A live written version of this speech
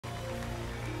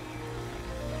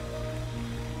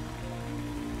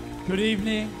Good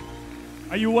evening.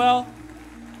 Are you well?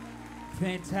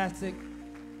 Fantastic.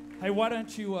 Hey, why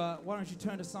don't you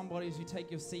turn to somebody as you take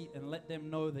your seat and let them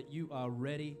know that you are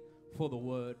ready for the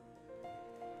word.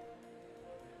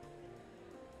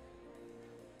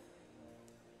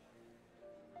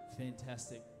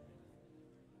 Fantastic.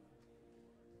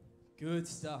 Good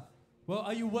stuff. Well,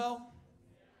 are you well?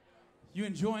 You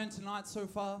enjoying tonight so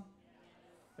far?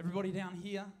 Everybody down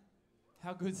here?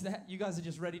 How good's that? You guys are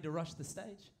just ready to rush the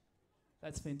stage?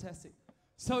 That's fantastic.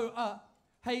 So,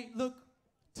 hey, look,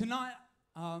 tonight,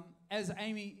 as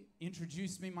Amy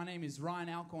introduced me, my name is Ryan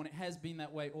Alcorn. It has been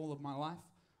that way all of my life.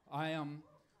 I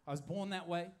was born that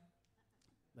way.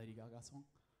 Lady Gaga song.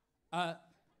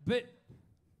 But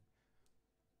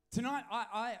tonight,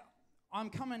 I'm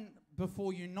coming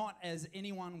before you not as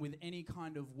anyone with any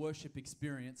kind of worship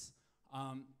experience.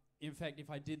 In fact, if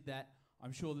I did that,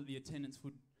 I'm sure that the attendance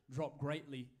would drop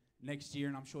greatly next year,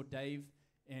 and I'm sure Dave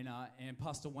and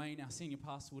Pastor Wayne, our senior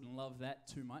pastor, wouldn't love that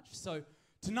too much. So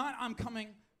tonight I'm coming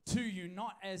to you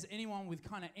not as anyone with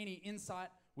kind of any insight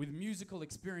with musical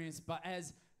experience, but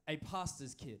as a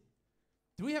pastor's kid.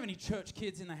 Do we have any church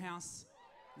kids in the house?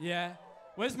 Yeah.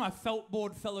 Where's my felt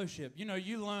board fellowship? You know,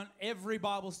 you learn every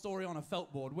Bible story on a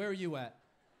felt board. Where are you at?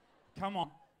 Come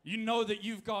on. You know that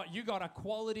you got a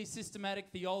quality systematic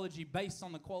theology based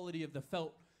on the quality of the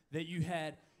felt that you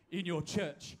had in your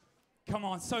church. Come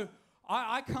on. So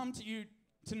I come to you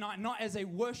tonight not as a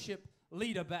worship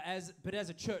leader, but as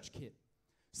a church kid.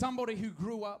 Somebody who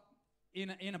grew up in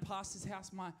a pastor's house.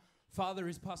 My father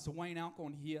is Pastor Wayne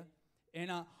Alcorn here.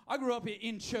 And I grew up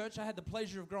in church. I had the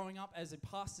pleasure of growing up as a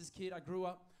pastor's kid. I grew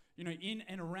up, in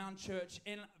and around church.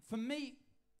 And for me,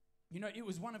 it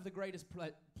was one of the greatest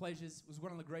pleasures. It was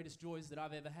one of the greatest joys that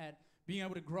I've ever had, being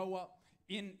able to grow up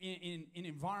in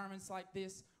environments like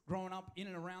this, growing up in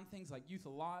and around things like Youth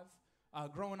Alive,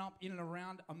 growing up in and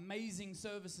around amazing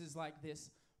services like this.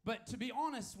 But to be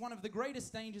honest, one of the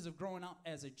greatest dangers of growing up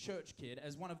as a church kid,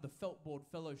 as one of the felt board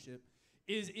fellowship,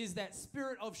 is that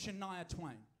spirit of Shania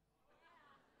Twain.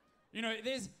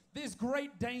 There's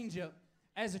great danger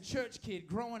as a church kid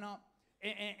growing up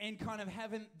and kind of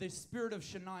having the spirit of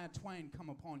Shania Twain come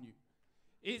upon you.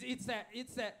 It's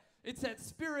that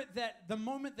spirit that the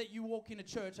moment that you walk into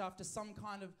church after some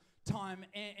kind of time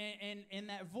and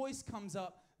that voice comes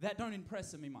up, that don't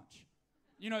impress me much.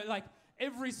 Like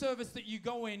every service that you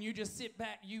go in, you just sit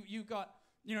back, you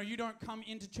don't come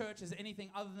into church as anything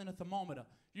other than a thermometer.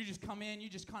 You just come in, you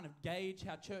just kind of gauge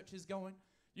how church is going.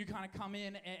 You kind of come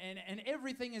in and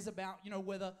everything is about,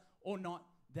 whether or not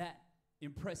that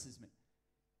impresses me.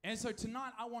 And so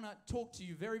tonight I want to talk to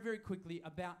you very, very quickly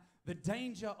about the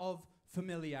danger of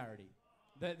familiarity.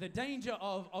 The danger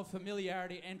of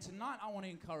familiarity. And tonight I want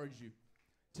to encourage you.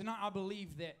 Tonight I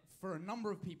believe that for a number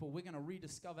of people, we're going to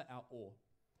rediscover our awe.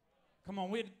 Come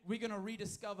on, we're going to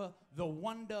rediscover the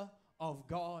wonder of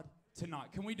God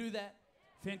tonight. Can we do that?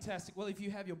 Fantastic. Well, if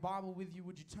you have your Bible with you,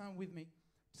 would you turn with me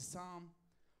to Psalm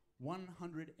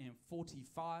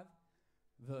 145,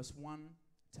 verse 1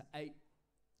 to 8.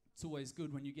 It's always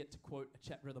good when you get to quote a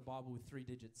chapter of the Bible with 3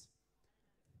 digits.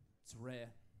 It's rare.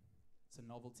 It's a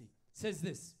novelty. It says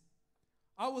this: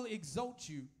 I will exalt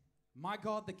you, my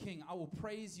God the King. I will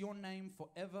praise your name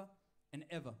forever and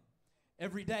ever.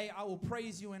 Every day I will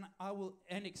praise you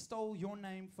and extol your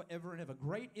name forever and ever.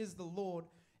 Great is the Lord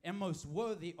and most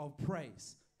worthy of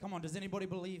praise. Come on, does anybody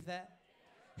believe that?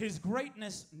 His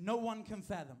greatness no one can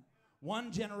fathom.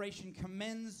 One generation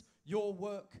commends your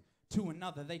work to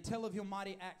another. They tell of your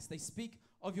mighty acts. They speak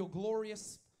of your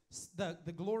glorious,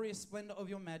 the glorious splendor of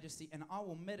your majesty, and I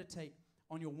will meditate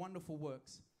on your wonderful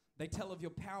works. They tell of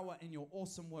your power and your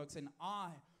awesome works, and I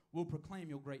will proclaim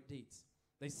your great deeds.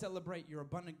 They celebrate your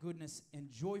abundant goodness and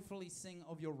joyfully sing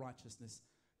of your righteousness.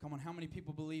 Come on, how many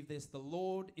people believe this? The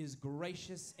Lord is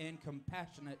gracious and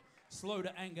compassionate, slow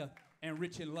to anger, and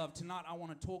rich in love. Tonight, I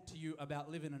want to talk to you about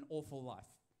living an awful life.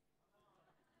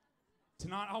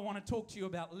 Tonight, I want to talk to you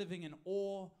about living an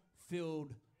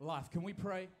awe-filled life. Can we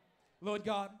pray? Lord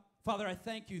God, Father, I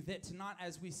thank you that tonight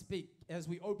as we speak, as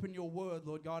we open your word,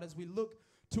 Lord God, as we look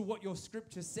to what your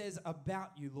scripture says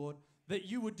about you, Lord, that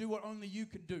you would do what only you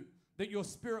could do, that your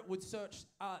spirit would search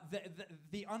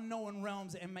the unknown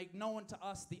realms and make known to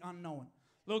us the unknown.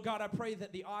 Lord God, I pray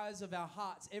that the eyes of our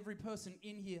hearts, every person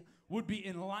in here, would be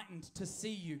enlightened to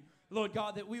see you. Lord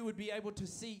God, that we would be able to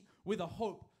see with a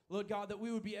hope. Lord God, that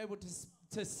we would be able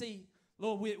to see,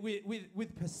 Lord,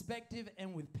 with perspective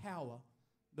and with power.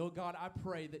 Lord God, I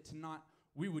pray that tonight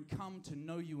we would come to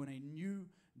know you in a new,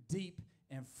 deep,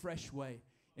 and fresh way.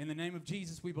 In the name of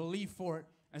Jesus, we believe for it.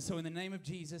 And so in the name of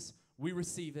Jesus, we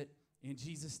receive it. In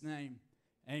Jesus' name,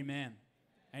 amen.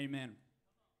 Amen.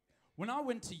 When I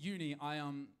went to uni, I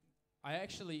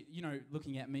actually,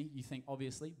 looking at me, you think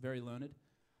obviously very learned,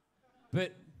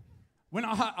 but when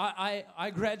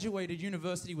I graduated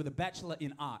university with a bachelor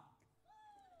in art.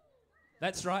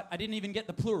 That's right, I didn't even get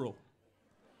the plural.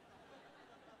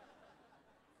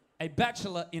 A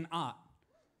bachelor in art.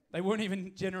 They weren't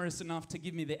even generous enough to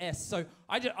give me the S. So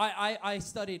I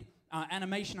studied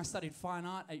animation, I studied fine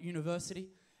art at university.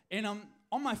 And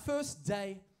on my first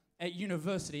day at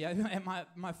university, at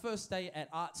my first day at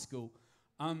art school,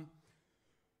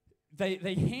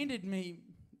 they handed me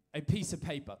a piece of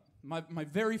paper. My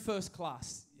very first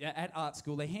class at art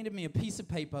school, they handed me a piece of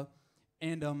paper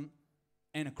and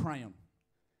a crayon.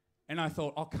 And I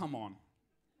thought, oh, come on.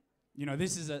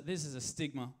 This is a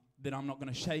stigma that I'm not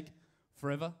going to shake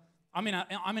forever. I'm in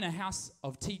a house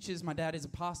of teachers. My dad is a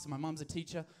pastor. My mom's a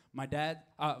teacher. My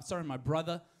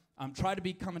brother tried to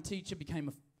become a teacher,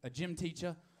 became a gym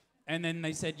teacher. And then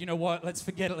they said, you know what, let's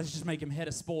forget it. Let's just make him head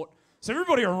of sport. So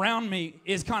everybody around me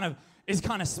is kind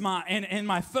of smart. And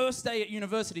my first day at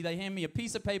university, they hand me a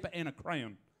piece of paper and a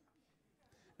crayon.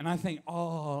 And I think,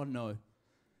 oh, no,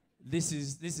 this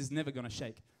is never going to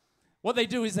shake. What they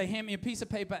do is they hand me a piece of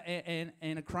paper and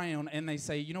a crayon, and they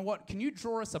say, you know what, can you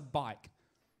draw us a bike?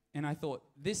 And I thought,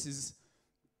 this is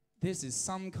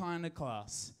some kind of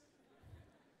class.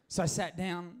 So I sat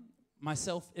down,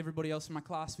 myself, everybody else in my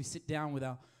class, we sit down with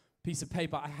our piece of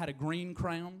paper. I had a green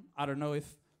crayon. I don't know if,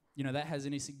 that has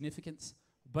any significance,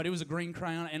 but it was a green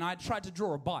crayon, and I tried to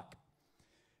draw a bike.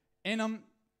 And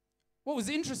what was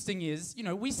interesting is,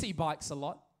 we see bikes a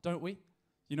lot, don't we?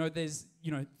 There's,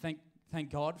 thank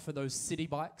God for those city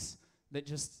bikes that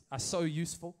just are so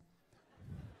useful.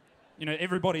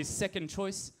 Everybody's second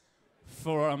choice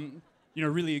for,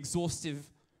 really exhaustive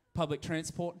public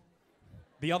transport.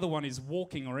 The other one is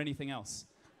walking or anything else.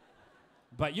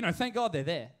 But, thank God they're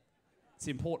there. It's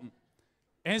important.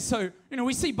 And so,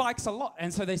 we see bikes a lot.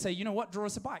 And so they say, you know what, draw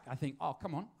us a bike. I think, oh,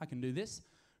 come on, I can do this.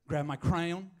 Grab my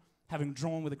crayon, having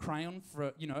drawn with a crayon for,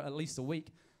 at least a week.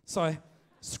 So I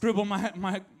scribble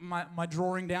my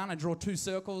drawing down. I draw 2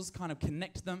 circles, kind of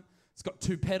connect them. It's got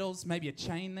 2 pedals, maybe a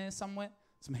chain there somewhere,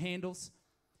 some handles.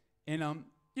 And,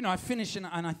 I finish and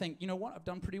I think, you know what, I've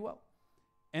done pretty well.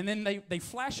 And then they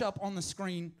flash up on the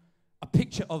screen a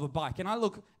picture of a bike. And I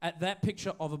look at that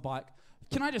picture of a bike.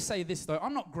 Can I just say this, though?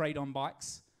 I'm not great on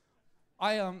bikes.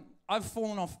 I've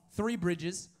fallen off 3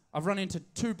 bridges. I've run into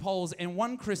 2 poles. And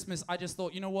one Christmas, I just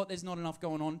thought, you know what, there's not enough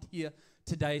going on here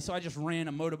today. So I just ran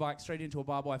a motorbike straight into a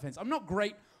barbed wire fence. I'm not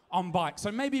great on bikes.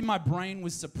 So maybe my brain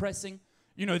was suppressing,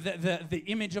 the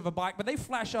image of a bike. But they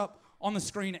flash up on the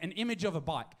screen an image of a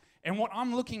bike. And what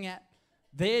I'm looking at,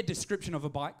 their description of a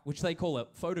bike, which they call a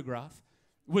photograph,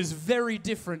 was very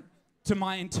different to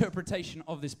my interpretation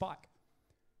of this bike.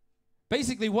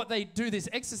 Basically, what they do this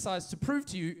exercise to prove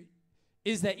to you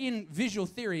is that in visual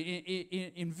theory,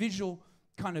 in visual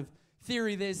kind of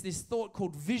theory, there's this thought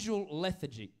called visual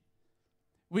lethargy,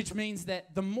 which means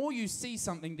that the more you see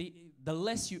something, the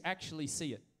less you actually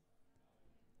see it.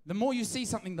 The more you see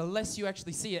something, the less you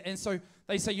actually see it. And so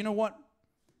they say, you know what?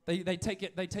 They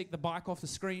take the bike off the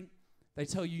screen. They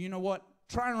tell you, you know what?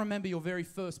 Try and remember your very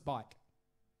first bike.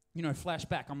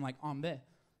 Flashback. I'm like, I'm there.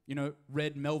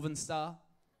 Red Melvin Star.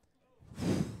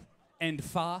 And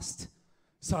fast.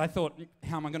 So I thought,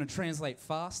 how am I going to translate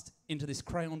fast into this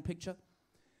crayon picture?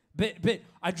 But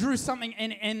I drew something,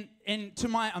 and to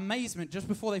my amazement, just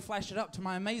before they flashed it up, to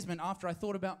my amazement, after I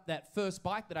thought about that first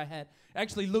bike that I had, it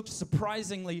actually looked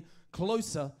surprisingly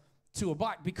closer to a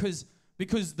bike because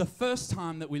the first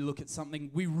time that we look at something,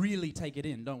 we really take it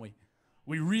in, don't we?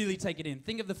 We really take it in.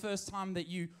 Think of the first time that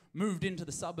you moved into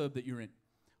the suburb that you're in.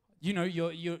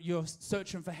 You're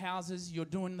searching for houses, you're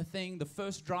doing the thing, the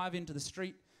first drive into the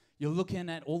street, you're looking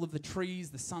at all of the trees,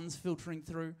 the sun's filtering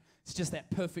through. It's just that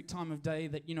perfect time of day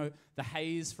that, the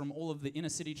haze from all of the inner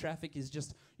city traffic is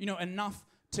just, enough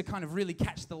to kind of really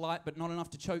catch the light, but not enough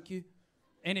to choke you.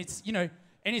 And it's, and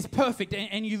it's perfect.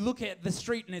 And you look at the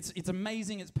street and it's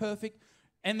amazing, it's perfect.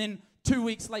 And then 2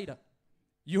 weeks later,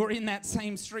 you're in that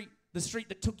same street, the street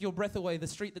that took your breath away, the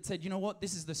street that said, you know what,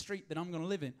 this is the street that I'm going to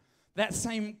live in. That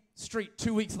same street,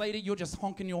 2 weeks later, you're just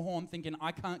honking your horn thinking,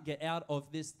 I can't get out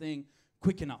of this thing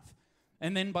quick enough.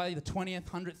 And then by the 20th,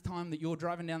 100th time that you're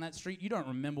driving down that street, you don't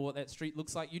remember what that street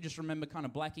looks like. You just remember kind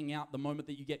of blacking out the moment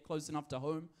that you get close enough to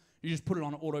home. You just put it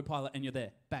on autopilot and you're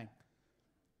there. Bang.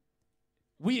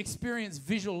 We experience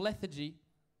visual lethargy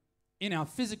in our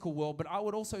physical world, but I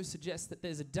would also suggest that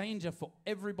there's a danger for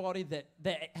everybody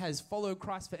that has followed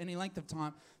Christ for any length of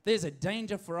time. There's a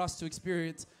danger for us to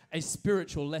experience a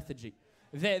spiritual lethargy.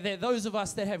 They're those of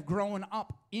us that have grown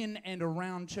up in and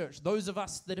around church, those of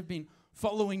us that have been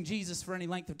following Jesus for any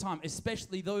length of time,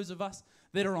 especially those of us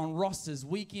that are on rosters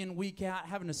week in, week out,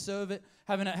 having to serve it,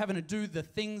 having to do the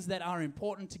things that are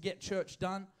important to get church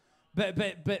done,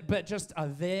 but just are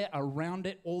there around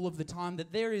it all of the time,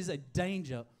 that there is a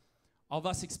danger of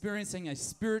us experiencing a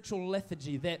spiritual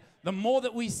lethargy, that the more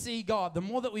that we see God, the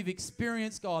more that we've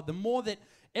experienced God, the more that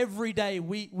every day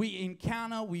we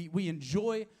encounter, we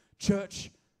enjoy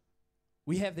church,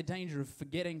 we have the danger of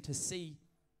forgetting to see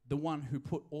the one who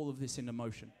put all of this into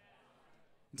motion.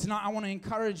 And tonight I want to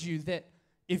encourage you that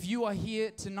if you are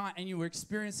here tonight and you are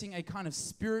experiencing a kind of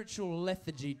spiritual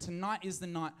lethargy, tonight is the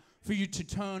night for you to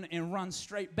turn and run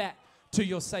straight back to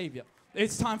your Savior.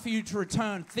 It's time for you to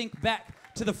return. Think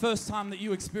back to the first time that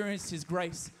you experienced His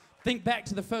grace. Think back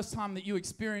to the first time that you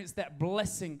experienced that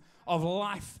blessing of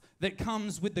life that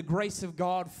comes with the grace of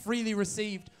God, freely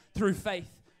received through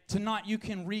faith. Tonight you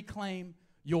can reclaim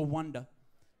your wonder.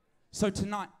 So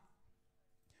tonight,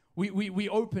 we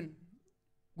open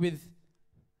with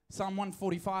Psalm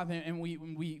 145, and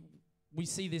we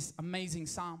see this amazing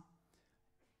psalm.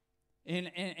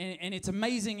 And it's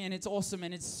amazing, and it's awesome,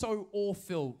 and it's so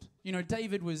awe-filled. You know,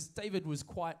 David was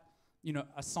quite,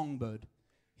 a songbird.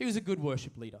 He was a good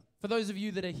worship leader. For those of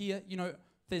you that are here, if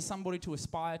there's somebody to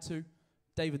aspire to,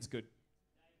 David's good.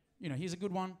 He's a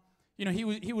good one. He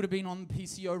would have been on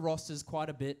PCO rosters quite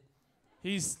a bit.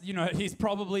 He's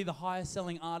probably the highest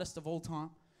selling artist of all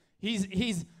time.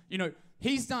 He's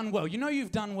done well.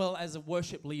 You've done well as a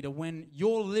worship leader when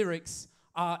your lyrics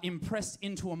are impressed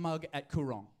into a mug at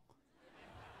Coorong.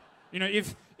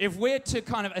 If we're to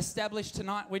kind of establish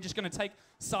tonight, we're just going to take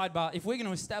sidebar. If we're going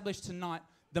to establish tonight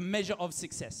the measure of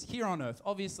success here on earth,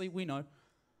 obviously we know.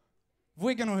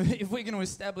 If we're going to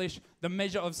establish the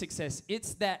measure of success,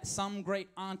 it's that some great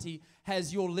auntie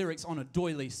has your lyrics on a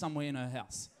doily somewhere in her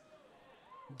house.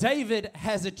 David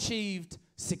has achieved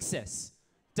success.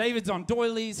 David's on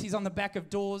doilies, he's on the back of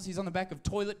doors, he's on the back of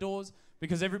toilet doors,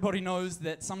 because everybody knows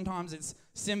that sometimes it's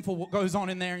sinful what goes on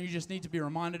in there, and you just need to be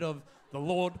reminded of the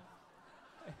Lord.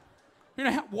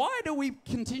 Why do we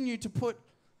continue to put...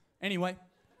 Anyway.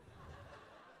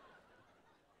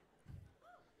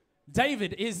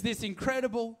 David is this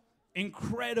incredible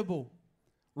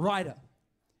writer.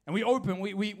 And we open,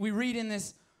 we read in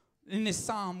this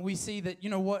psalm, we see that,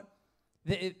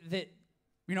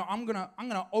 I'm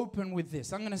gonna open with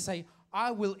this. I'm gonna say,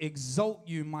 I will exalt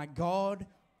you, my God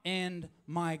and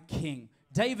my King.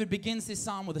 David begins this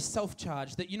psalm with a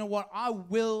self-charge that, I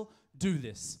will do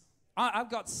this.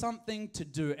 I've got something to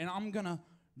do, and I'm gonna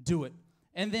do it.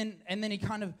 And then he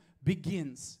kind of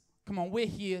begins. Come on, we're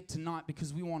here tonight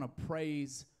because we want to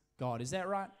praise God. Is that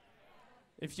right?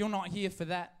 If you're not here for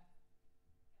that,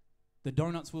 the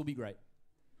donuts will be great.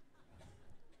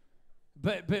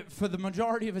 But for the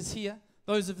majority of us here,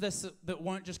 those of us that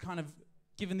weren't just kind of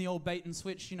given the old bait and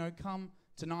switch, come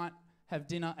tonight, have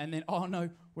dinner, and then, oh no,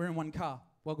 we're in one car.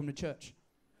 Welcome to church.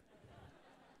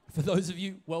 For those of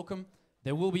you, welcome.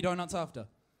 There will be donuts after.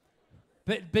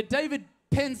 But David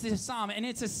pens this psalm, and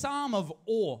it's a psalm of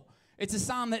awe. It's a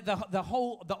psalm that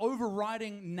the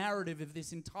overriding narrative of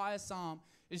this entire psalm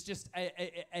is just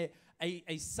a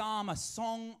psalm, a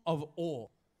song of awe.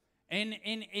 And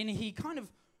he kind of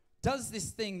does this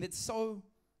thing that's so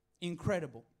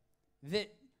incredible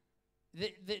that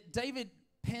David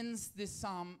pens this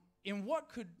psalm in what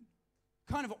could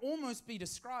kind of almost be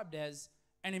described as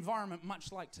an environment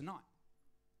much like tonight.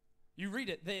 You read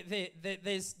it,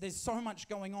 there's so much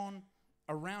going on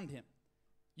around him.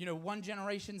 One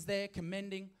generation's there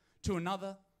commending to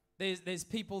another. There's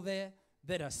people there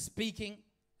that are speaking.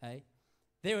 Hey,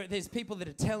 there's people that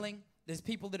are telling. There's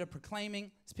people that are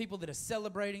proclaiming. There's people that are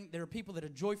celebrating. There are people that are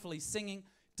joyfully singing.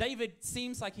 David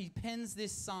seems like he pens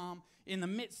this psalm in the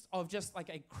midst of just like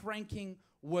a cranking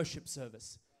worship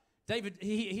service. David,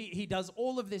 he does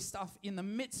all of this stuff in the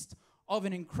midst of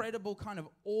an incredible kind of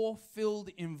awe-filled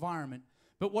environment.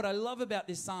 But what I love about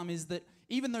this psalm is that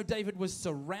even though David was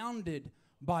surrounded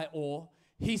by awe,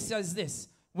 he says this,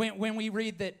 when we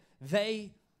read that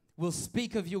they will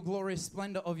speak of your glorious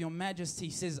splendor, of your majesty,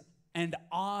 he says, and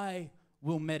I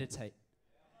will meditate.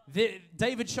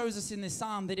 David shows us in this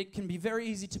psalm that it can be very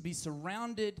easy to be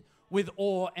surrounded with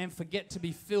awe and forget to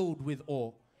be filled with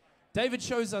awe. David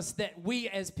shows us that we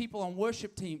as people on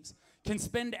worship teams can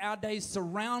spend our days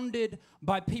surrounded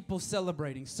by people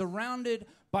celebrating, surrounded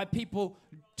by people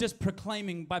just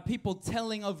proclaiming, by people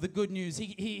telling of the good news.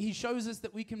 He shows us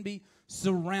that we can be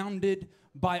surrounded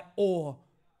by awe,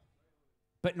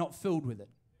 but not filled with it.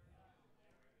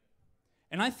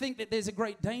 And I think that there's a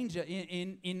great danger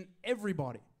in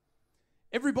everybody.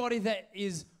 Everybody that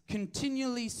is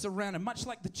continually surrounded, much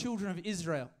like the children of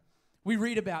Israel. We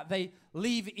read about they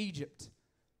leave Egypt.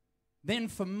 Then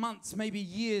for months, maybe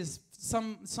years,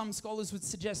 some scholars would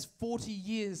suggest 40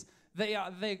 years,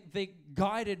 they're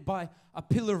guided by a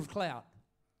pillar of cloud.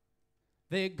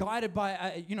 They're guided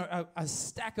by a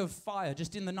stack of fire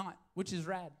just in the night, which is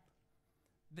rad.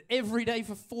 Every day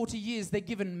for 40 years, they're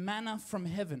given manna from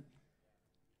heaven.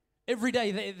 Every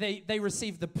day they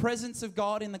receive the presence of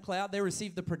God in the cloud, they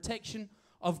receive the protection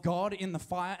of God in the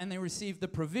fire, and they receive the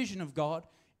provision of God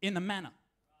in the manna.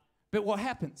 But what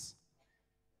happens?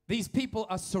 These people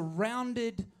are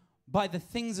surrounded by the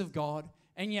things of God,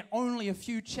 and yet only a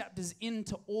few chapters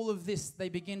into all of this, they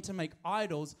begin to make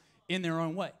idols in their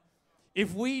own way.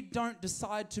 If we don't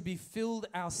decide to be filled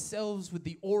ourselves with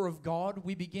the awe of God,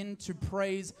 we begin to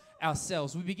praise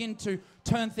ourselves. We begin to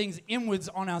turn things inwards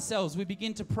on ourselves. We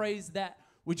begin to praise that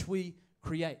which we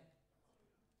create.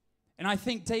 And I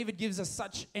think David gives us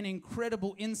such an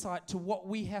incredible insight to what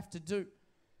we have to do.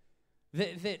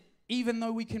 That even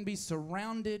though we can be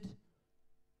surrounded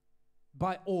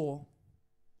by awe,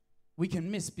 we can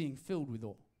miss being filled with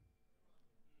awe.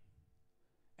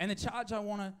 And the charge I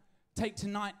want to take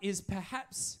tonight is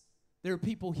perhaps there are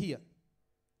people here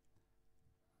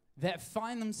that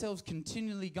find themselves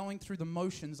continually going through the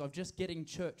motions of just getting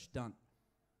church done.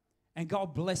 And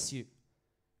God bless you,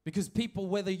 because people,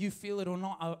 whether you feel it or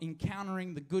not, are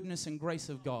encountering the goodness and grace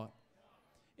of God.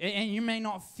 And you may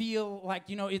not feel like,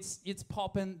 it's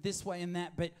popping this way and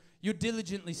that, but you're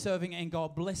diligently serving, and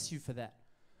God bless you for that.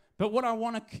 But what I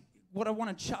want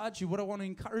to charge you, what I want to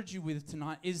encourage you with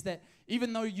tonight is that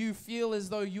even though you feel as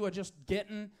though you are just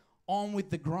getting on with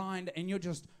the grind and you're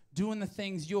just doing the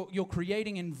things, you're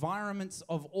creating environments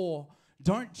of awe,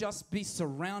 don't just be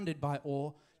surrounded by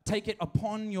awe. Take it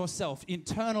upon yourself,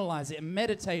 internalize it,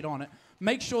 meditate on it.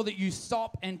 Make sure that you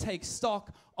stop and take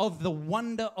stock of the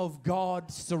wonder of God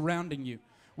surrounding you.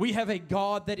 We have a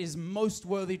God that is most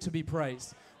worthy to be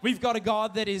praised. We've got a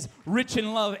God that is rich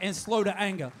in love and slow to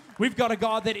anger. We've got a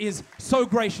God that is so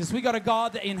gracious. We've got a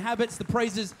God that inhabits the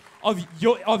praises of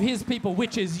His people,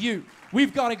 which is you.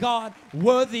 We've got a God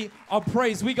worthy of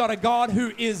praise. We got a God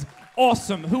who is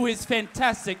awesome, who is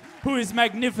fantastic, who is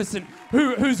magnificent,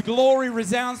 whose glory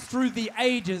resounds through the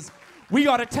ages. We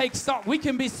got to take stock. We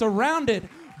can be surrounded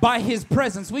by His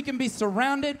presence. We can be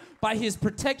surrounded by His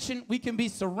protection. We can be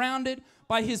surrounded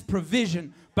by His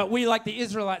provision. But we, like the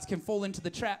Israelites, can fall into the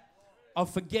trap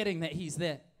of forgetting that He's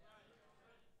there.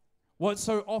 What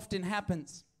so often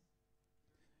happens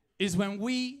is when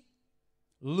we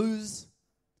lose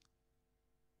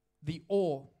the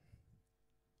awe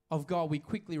of God, we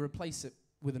quickly replace it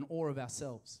with an awe of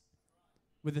ourselves,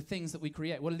 with the things that we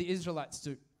create. What do the Israelites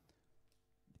do?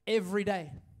 Every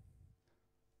day.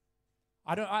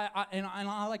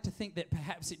 I like to think that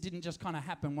perhaps it didn't just kind of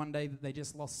happen one day that they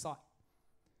just lost sight.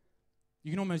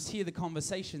 You can almost hear the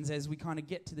conversations as we kind of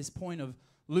get to this point of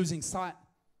losing sight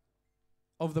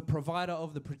of the provider,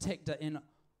 of the protector, and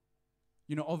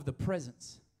of the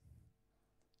presence.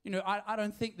 I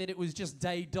don't think that it was just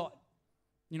day dot,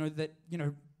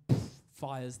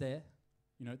 fire's there.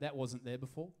 That wasn't there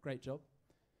before. Great job.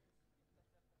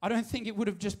 I don't think it would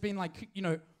have just been like,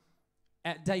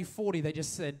 at day 40, they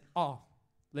just said,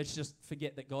 let's just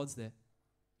forget that God's there.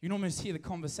 You can almost hear the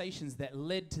conversations that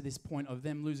led to this point of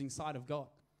them losing sight of God.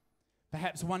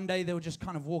 Perhaps one day they were just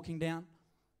kind of walking down,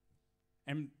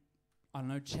 and I don't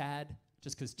know, Chad,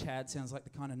 just because Chad sounds like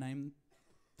the kind of name,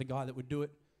 the guy that would do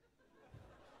it.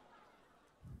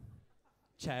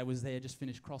 Chad was there, just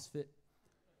finished CrossFit.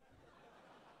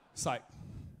 It's like,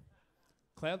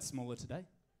 cloud's smaller today.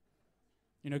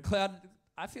 Cloud,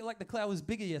 I feel like the cloud was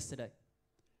bigger yesterday.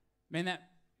 Man,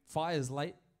 that fire's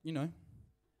late,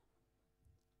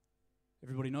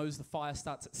 Everybody knows the fire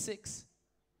starts at 6.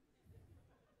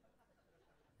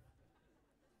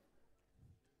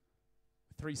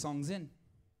 Three songs in.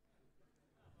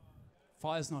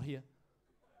 Fire's not here.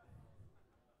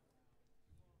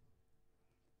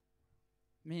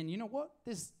 Man, you know what?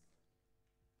 This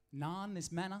naan,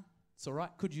 this manna, it's all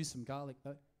right. Could use some garlic,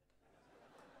 though.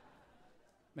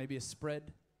 Maybe a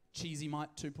spread. Cheesy Mite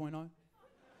 2.0.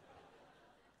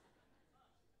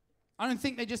 I don't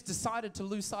think they just decided to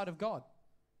lose sight of God.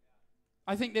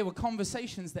 I think there were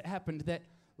conversations that happened that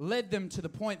led them to the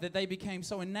point that they became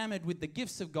so enamored with the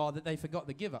gifts of God that they forgot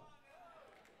the giver.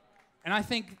 And I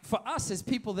think for us as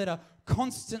people that are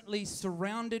constantly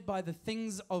surrounded by the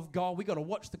things of God, we got to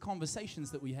watch the conversations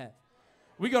that we have.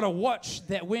 We got to watch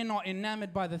that we're not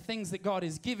enamored by the things that God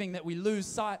is giving, that we lose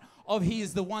sight of He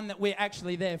is the one that we're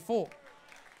actually there for.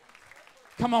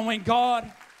 Come on, when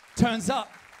God turns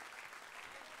up,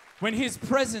 when His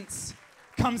presence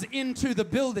comes into the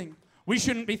building, we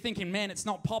shouldn't be thinking, man, it's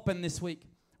not popping this week.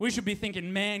 We should be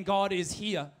thinking, man, God is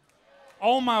here.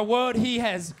 Oh my word, he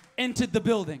has entered the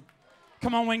building.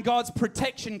 Come on, when God's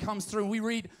protection comes through, we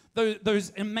read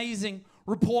those amazing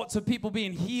reports of people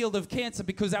being healed of cancer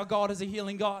because our God is a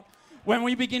healing God. When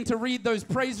we begin to read those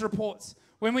praise reports,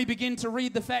 when we begin to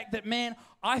read the fact that, man,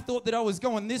 I thought that I was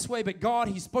going this way, but God,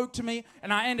 he spoke to me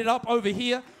and I ended up over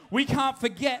here. We can't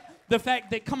forget the fact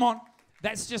that, come on,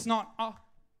 that's just not,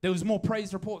 there was more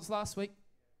praise reports last week.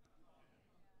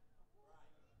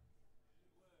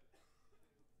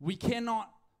 We cannot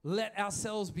let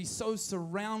ourselves be so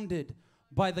surrounded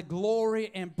by the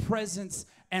glory and presence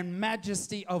and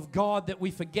majesty of God that we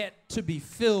forget to be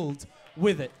filled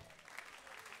with it.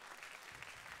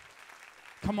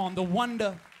 Come on, the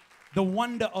wonder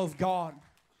of God.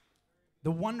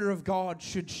 The wonder of God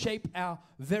should shape our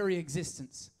very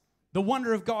existence. The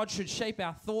wonder of God should shape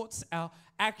our thoughts, our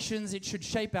actions. It should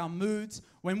shape our moods.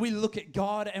 When we look at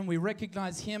God and we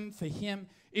recognize him for him,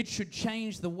 it should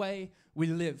change the way we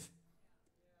live.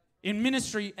 In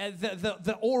ministry,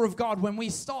 the awe of God, when we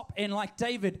stop and like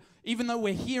David, even though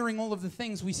we're hearing all of the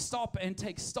things, we stop and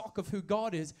take stock of who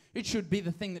God is, it should be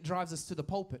the thing that drives us to the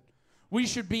pulpit. We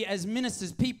should be, as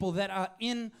ministers, people that are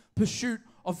in pursuit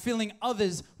of filling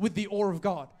others with the awe of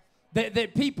God.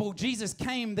 That people, Jesus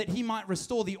came that he might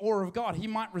restore the awe of God. He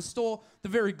might restore the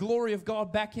very glory of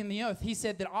God back in the earth. He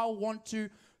said that I want to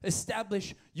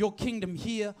establish your kingdom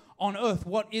here on earth.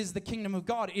 What is the kingdom of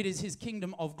God? It is his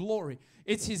kingdom of glory.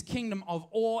 It's his kingdom of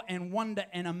awe and wonder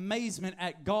and amazement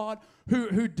at God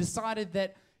who decided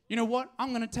that, you know what, I'm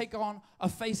going to take on a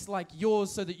face like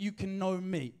yours so that you can know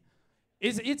me.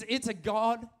 It's a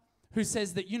God who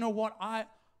says that, you know what, I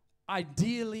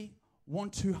ideally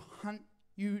want to hunt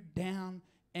you down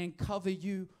and cover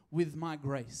you with my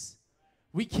grace.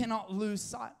 We cannot lose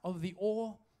sight of the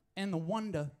awe and the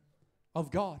wonder of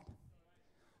God.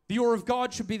 The awe of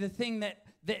God should be the thing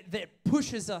that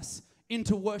pushes us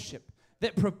into worship,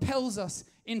 that propels us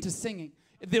into singing.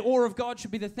 The awe of God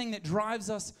should be the thing that drives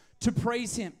us to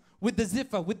praise him with the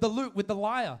zither, with the lute, with the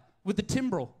lyre, with the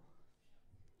timbrel.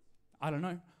 I don't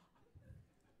know.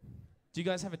 Do you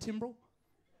guys have a timbrel?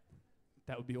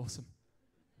 That would be awesome.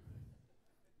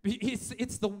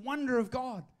 It's the wonder of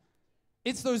God.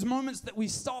 It's those moments that we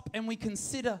stop and we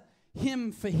consider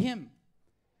him for him.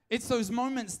 It's those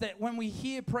moments that when we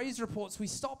hear praise reports, we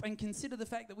stop and consider the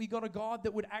fact that we got a God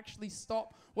that would actually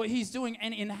stop what he's doing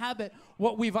and inhabit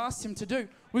what we've asked him to do.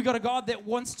 We got a God that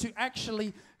wants to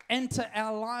actually enter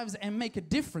our lives and make a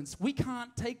difference. We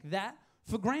can't take that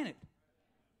for granted.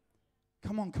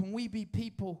 Come on, can we be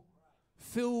people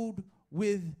filled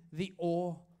with the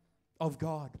awe of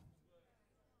God?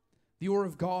 The awe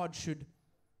of God should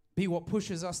be what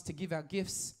pushes us to give our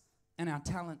gifts and our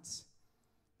talents.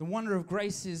 The wonder of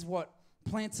grace is what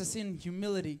plants us in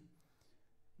humility.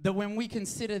 That when we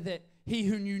consider that he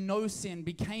who knew no sin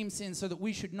became sin so that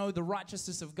we should know the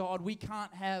righteousness of God, we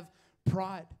can't have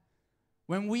pride.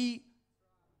 When we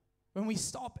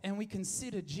stop and we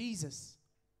consider Jesus,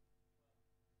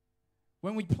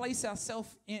 when we place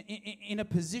ourselves in a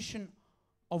position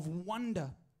of wonder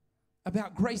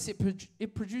about grace,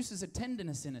 it produces a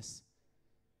tenderness in us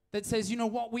that says, you know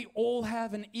what, we all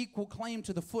have an equal claim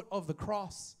to the foot of the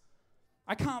cross.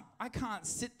 I can't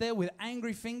sit there with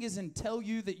angry fingers and tell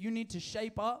you that you need to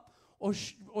shape up or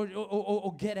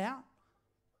get out.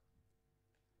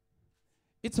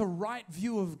 It's a right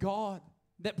view of God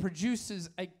that produces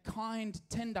a kind,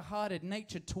 tender-hearted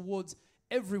nature towards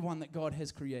everyone that God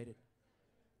has created.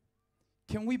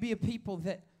 Can we be a people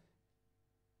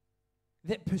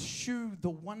that pursue the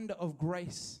wonder of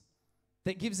grace,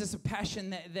 that gives us a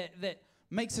passion that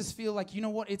makes us feel like, you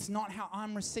know what, it's not how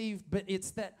I'm received, but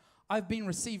it's that I've been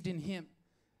received in him?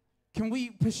 Can we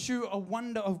pursue a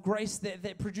wonder of grace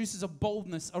that produces a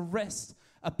boldness, a rest,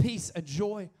 a peace, a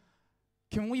joy?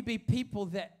 Can we be people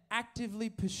that actively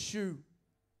pursue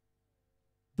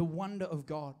the wonder of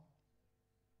God?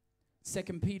 2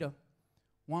 Peter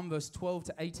 1 verse 12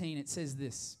 to 18, it says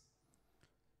this.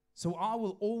 So I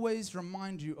will always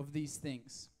remind you of these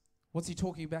things. What's he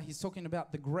talking about? He's talking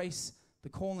about the grace, the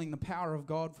calling, the power of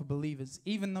God for believers.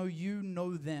 Even though you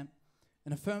know them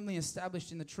and are firmly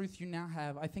established in the truth you now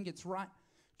have, I think it's right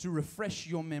to refresh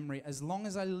your memory as long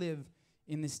as I live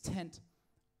in this tent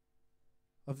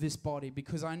of this body,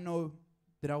 because I know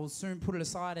that I will soon put it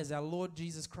aside, as our Lord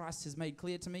Jesus Christ has made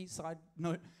clear to me. Side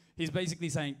note, he's basically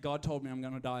saying, God told me I'm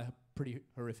going to die a pretty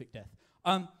horrific death.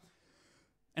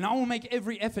 And I will make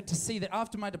every effort to see that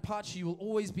after my departure you will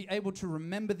always be able to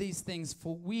remember these things,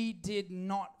 for we did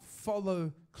not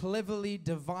follow cleverly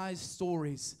devised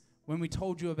stories when we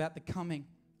told you about the coming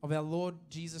of our Lord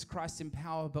Jesus Christ in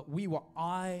power, but we were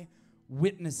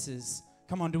eyewitnesses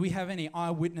Come on, do we have any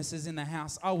eyewitnesses in the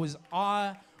house? I was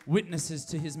eyewitnesses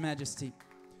to his majesty.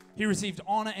 He received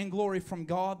honor and glory from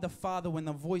God the Father when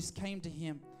the voice came to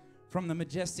him from the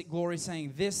majestic glory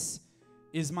saying, "This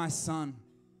is my Son,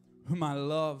 whom I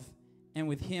love, and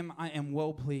with him I am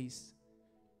well pleased."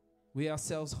 We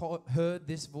ourselves heard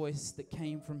this voice that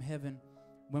came from heaven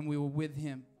when we were with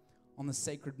him on the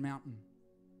sacred mountain.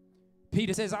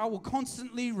 Peter says, "I will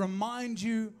constantly remind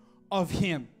you of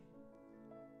him."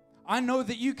 I know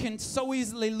that you can so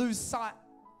easily lose sight.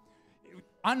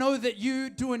 I know that you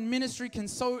doing ministry can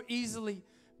so easily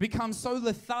become so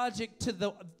lethargic to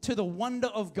the wonder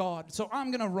of God. So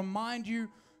I'm going to remind you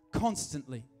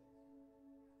constantly.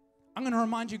 I'm going to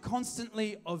remind you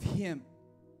constantly of him,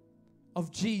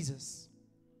 of Jesus.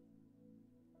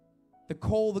 The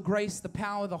call, the grace, the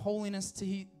power, the holiness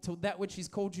to that which he's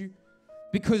called you.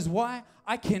 Because why?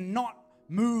 I cannot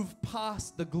move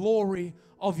past the glory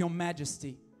of your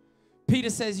majesty. Peter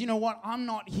says, you know what? I'm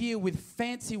not here with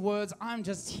fancy words. I'm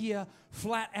just here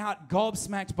flat out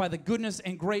gobsmacked by the goodness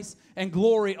and grace and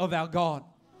glory of our God.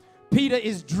 Peter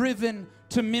is driven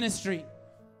to ministry,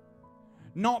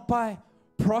 not by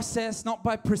process, not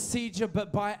by procedure,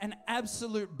 but by an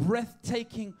absolute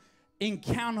breathtaking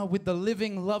encounter with the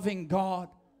living, loving God.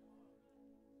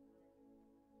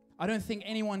 I don't think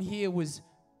anyone here was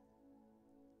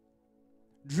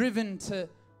driven to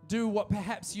do what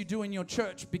perhaps you do in your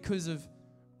church because of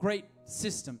great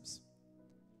systems.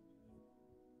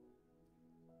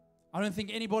 I don't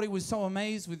think anybody was so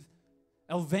amazed with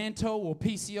Elvanto or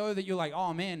PCO that you're like,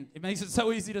 oh man, it makes it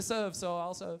so easy to serve, so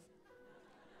I'll serve.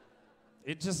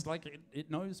 It just like, it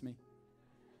knows me.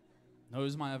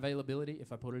 Knows my availability.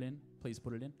 If I put it in, please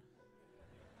put it in.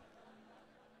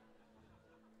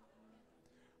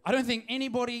 I don't think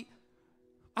anybody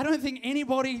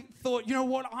thought, you know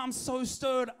what, I'm so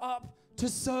stirred up to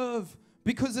serve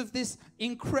because of this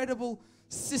incredible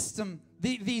system,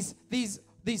 these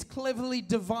cleverly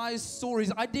devised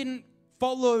stories. I didn't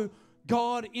follow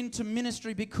God into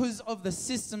ministry because of the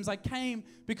systems. I came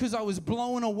because I was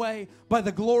blown away by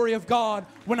the glory of God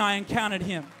when I encountered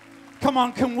him. Come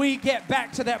on, can we get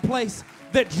back to that place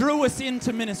that drew us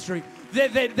into ministry,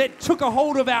 that took a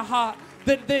hold of our heart,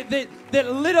 that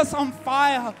lit us on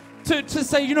fire to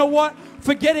say, you know what,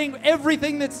 forgetting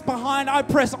everything that's behind, I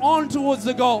press on towards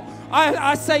the goal.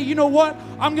 I say, you know what,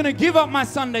 I'm going to give up my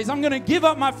Sundays, I'm going to give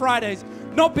up my Fridays,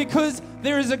 not because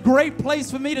there is a great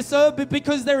place for me to serve, but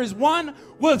because there is one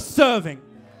worth serving.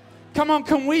 Come on,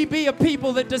 can we be a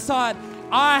people that decide,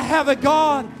 I have a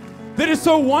God that is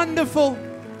so wonderful,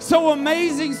 so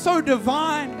amazing, so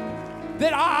divine,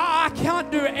 that I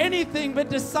can't do anything but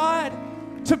decide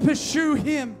to pursue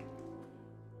him.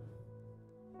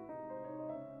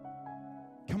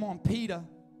 Come on, Peter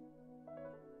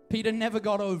never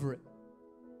got over it.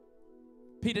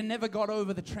 Peter never got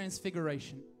over the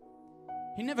transfiguration.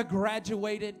 He never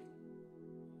graduated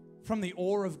from the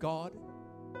awe of God.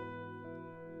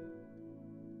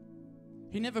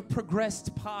 He never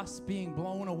progressed past being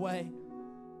blown away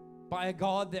by a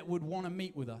God that would want to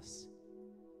meet with us.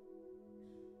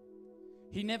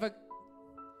 He never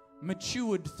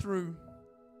matured through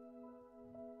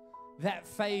that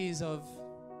phase of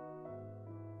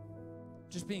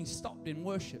just being stopped in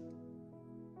worship.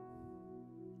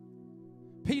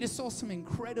 Peter saw some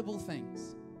incredible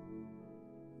things.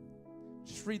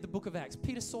 Just read the book of Acts.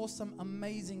 Peter saw some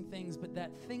amazing things, but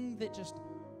that thing that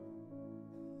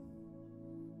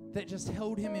just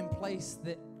held him in place,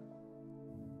 that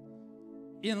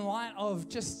in light of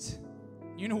just,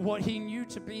 you know, what he knew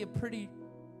to be a pretty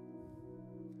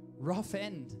rough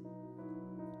end,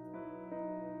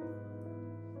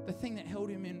 the thing that held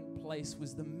him in place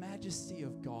was the majesty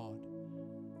of God,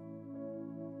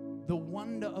 the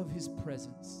wonder of his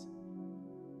presence.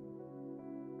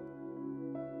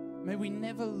 May we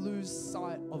never lose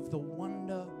sight of the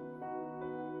wonder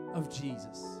of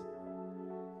Jesus.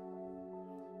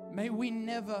 May we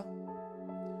never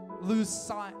lose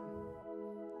sight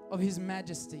of his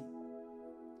majesty.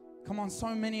 Come on,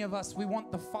 so many of us, we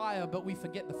want the fire, but we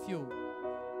forget the fuel.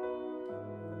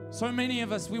 So many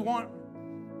of us, we want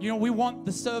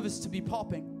the service to be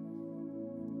popping.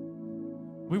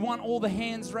 We want all the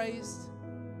hands raised.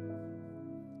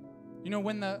 You know,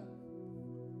 when the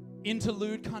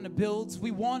interlude kind of builds,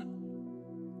 we want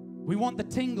the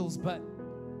tingles, but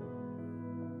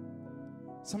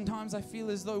sometimes I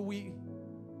feel as though we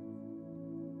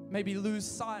maybe lose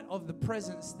sight of the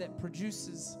presence that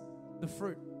produces the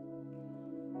fruit.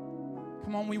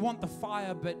 Come on, we want the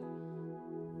fire, but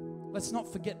let's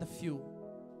not forget the fuel.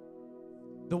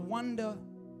 The wonder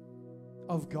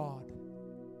of God.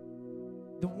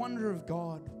 The wonder of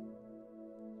God.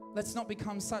 Let's not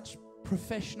become such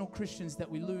professional Christians that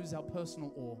we lose our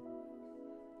personal awe.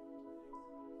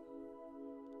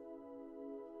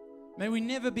 May we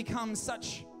never become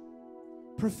such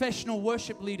professional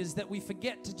worship leaders that we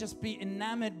forget to just be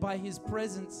enamored by His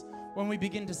presence when we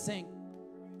begin to sing.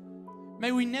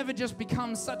 May we never just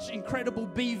become such incredible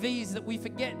BVs that we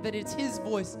forget that it's His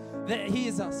voice that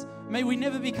hears us. May we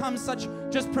never become such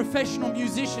just professional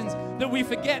musicians that we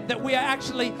forget that we are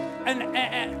actually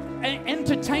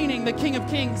entertaining the King of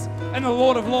Kings and the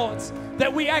Lord of Lords.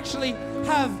 That we actually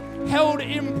have held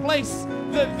in place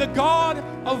the God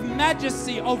of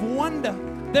majesty, of wonder.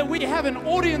 That we have an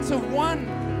audience of one,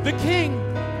 the King,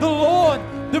 the Lord,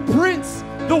 the Prince,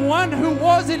 the one who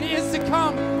was and is to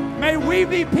come. May we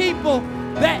be people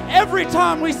that every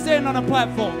time we stand on a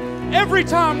platform, every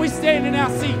time we stand in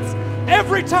our seats,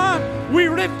 every time we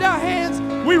lift our hands,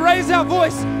 we raise our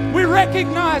voice, we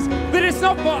recognize that it's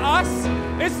not for us,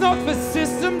 it's not for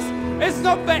systems, it's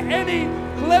not for any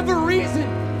clever reason.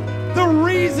 The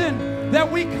reason that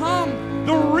we come,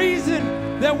 the reason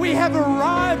that we have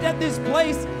arrived at this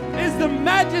place is the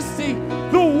majesty,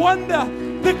 the wonder,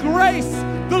 the grace,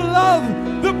 the love,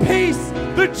 the peace,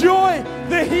 the joy,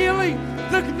 the healing,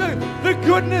 the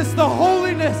goodness, the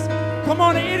holiness. Come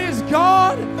on, it is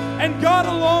God and God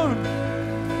alone.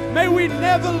 May we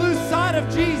never lose sight of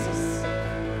Jesus.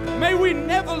 May we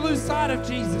never lose sight of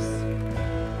Jesus.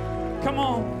 Come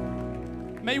on.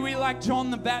 May we like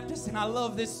John the Baptist, and I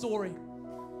love this story.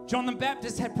 John the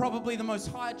Baptist had probably the most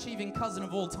high-achieving cousin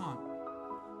of all time.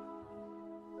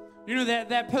 You know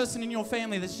that person in your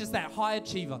family that's just that high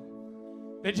achiever.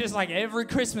 They're just like every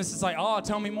Christmas it's like, oh,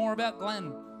 tell me more about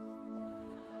Glenn.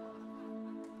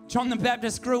 John the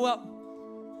Baptist grew up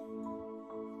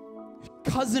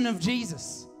cousin of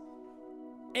Jesus.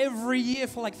 Every year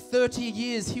for like 30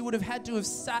 years he would have had to have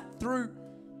sat through,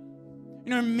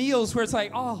 meals where it's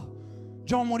like, oh,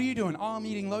 John, what are you doing? Oh, I'm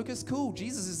eating locusts. Cool,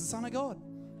 Jesus is the Son of God.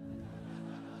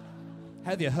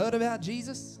 Have you heard about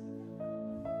Jesus?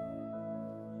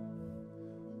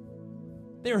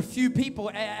 There are a few people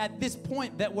at this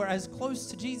point that were as close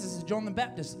to Jesus as John the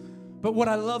Baptist. But what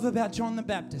I love about John the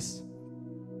Baptist,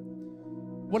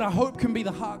 what I hope can be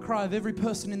the heart cry of every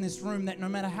person in this room, that no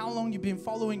matter how long you've been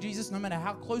following Jesus, no matter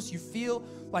how close you feel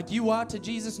like you are to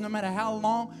Jesus, no matter how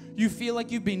long you feel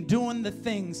like you've been doing the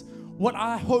things, what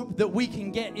I hope that we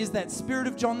can get is that spirit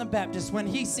of John the Baptist. When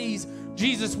he sees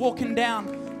Jesus walking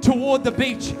down toward the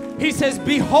beach, he says,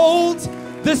 behold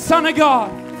the Son of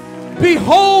God.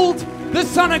 Behold the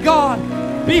Son of God.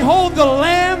 Behold the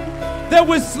Lamb that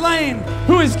was slain,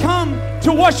 who has come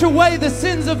to wash away the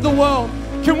sins of the world.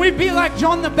 Can we be like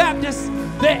John the Baptist,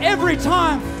 that every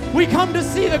time we come to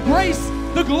see the grace,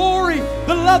 the glory,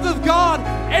 the love of God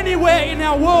anywhere in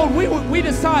our world, we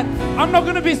decide, I'm not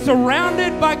going to be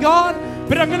surrounded by God,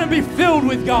 but I'm going to be filled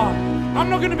with God. I'm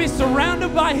not going to be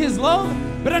surrounded by His love,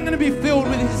 but I'm going to be filled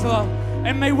with His love.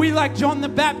 And may we, like John the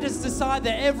Baptist, decide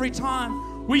that every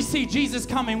time we see Jesus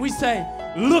coming, we say,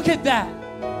 look at that.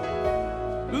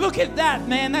 Look at that,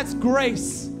 man. That's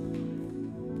grace.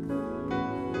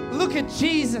 Look at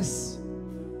Jesus.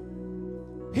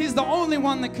 He's the only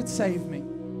one that could save me.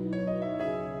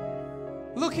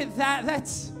 Look at that.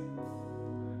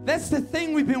 That's the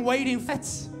thing we've been waiting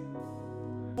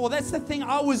for. That's the thing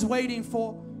I was waiting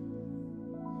for.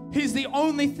 He's the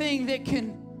only thing that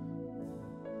can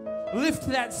lift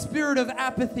that spirit of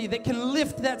apathy, that can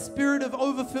lift that spirit of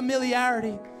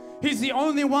overfamiliarity. He's the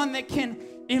only one that can,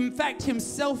 in fact,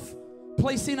 Himself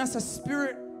place in us a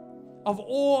spirit of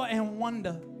awe and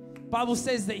wonder. The Bible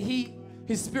says that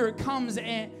His Spirit comes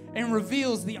and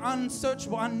reveals the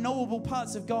unsearchable, unknowable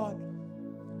parts of God.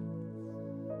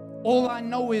 All I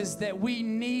know is that we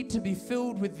need to be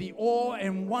filled with the awe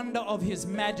and wonder of His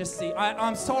majesty.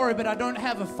 I'm sorry, but I don't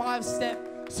have a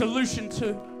 5-step solution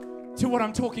to what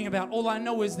I'm talking about. All I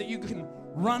know is that you can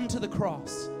run to the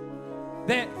cross.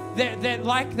 That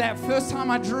like that first time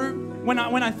I drew, when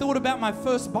I thought about my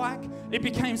first bike, it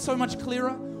became so much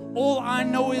clearer. All I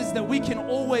know is that we can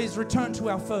always return to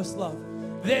our first love.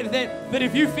 That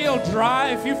if you feel dry,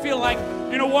 if you feel like,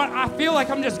 you know what, I feel like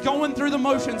I'm just going through the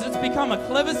motions, it's become a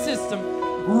clever system.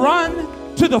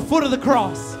 Run to the foot of the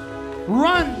cross.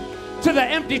 Run to the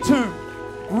empty tomb.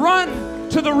 Run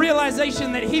to the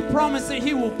realization that He promised that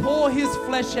He will pour His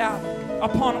flesh out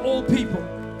upon all people.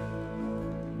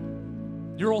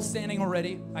 You're all standing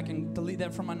already. I can delete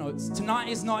that from my notes. Tonight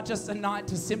is not just a night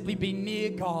to simply be near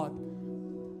God.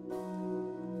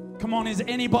 Come on, is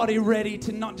anybody ready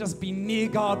to not just be near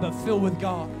God, but filled with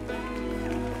God?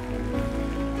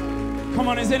 Come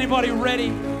on, is anybody ready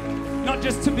not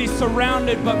just to be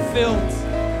surrounded, but filled?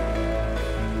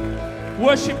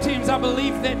 Worship teams, I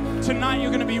believe that tonight you're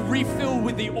going to be refilled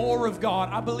with the awe of God.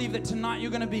 I believe that tonight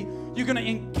you're going to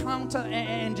encounter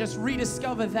and just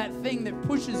rediscover that thing that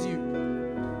pushes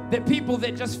you. That people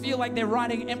that just feel like they're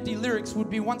writing empty lyrics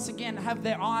would be once again have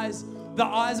their eyes, the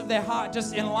eyes of their heart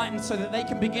just enlightened so that they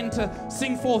can begin to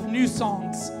sing forth new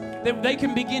songs. That they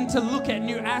can begin to look at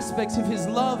new aspects of His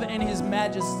love and His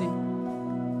majesty.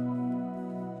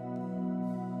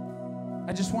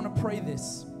 I just want to pray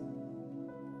this.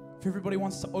 If everybody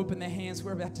wants to open their hands,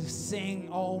 we're about to sing.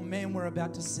 Oh man, we're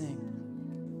about to sing.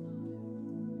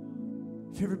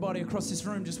 If everybody across this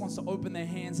room just wants to open their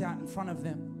hands out in front of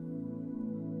them,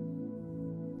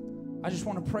 I just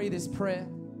want to pray this prayer.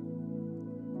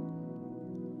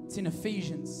 It's in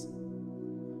Ephesians.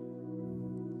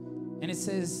 And it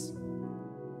says,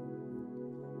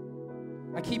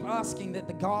 I keep asking that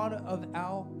the God of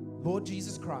our Lord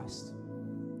Jesus Christ,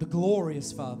 the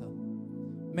glorious Father,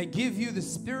 may give you the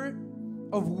spirit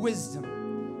of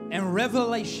wisdom and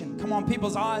revelation. Come on,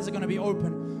 people's eyes are going to be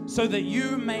open so that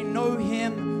you may know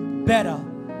Him better.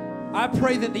 I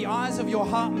pray that the eyes of your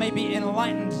heart may be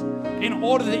enlightened in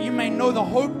order that you may know the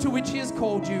hope to which He has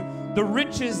called you, the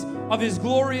riches of His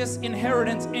glorious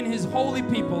inheritance in His holy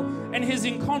people, and His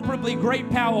incomparably great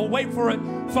power. Wait for it.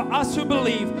 For us who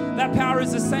believe, that power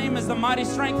is the same as the mighty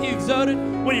strength He exerted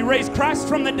when He raised Christ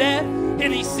from the dead,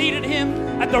 and He seated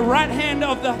Him at the right hand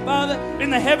of the Father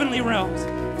in the heavenly realms,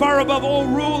 far above all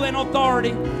rule and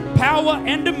authority, power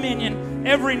and dominion,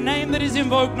 every name that is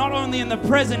invoked, not only in the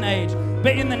present age,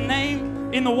 but in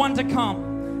the one to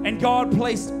come. And God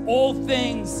placed all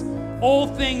things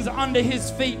under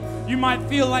His feet. You might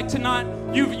feel like tonight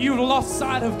you've lost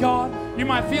sight of God. You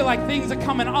might feel like things are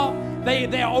coming up.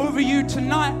 They're over you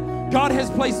tonight. God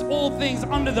has placed all things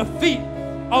under the feet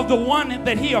of the one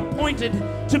that He appointed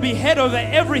to be head over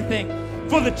everything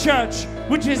for the church,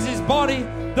 which is His body,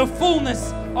 the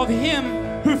fullness of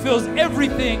Him who fills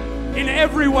everything in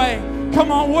every way.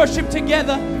 Come on, worship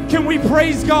together. Can we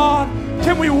praise God?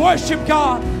 Can we worship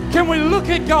God? Can we look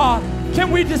at God?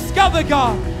 Can we discover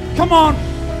God? Come on,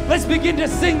 let's begin to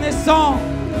sing this song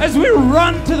as we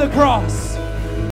run to the cross.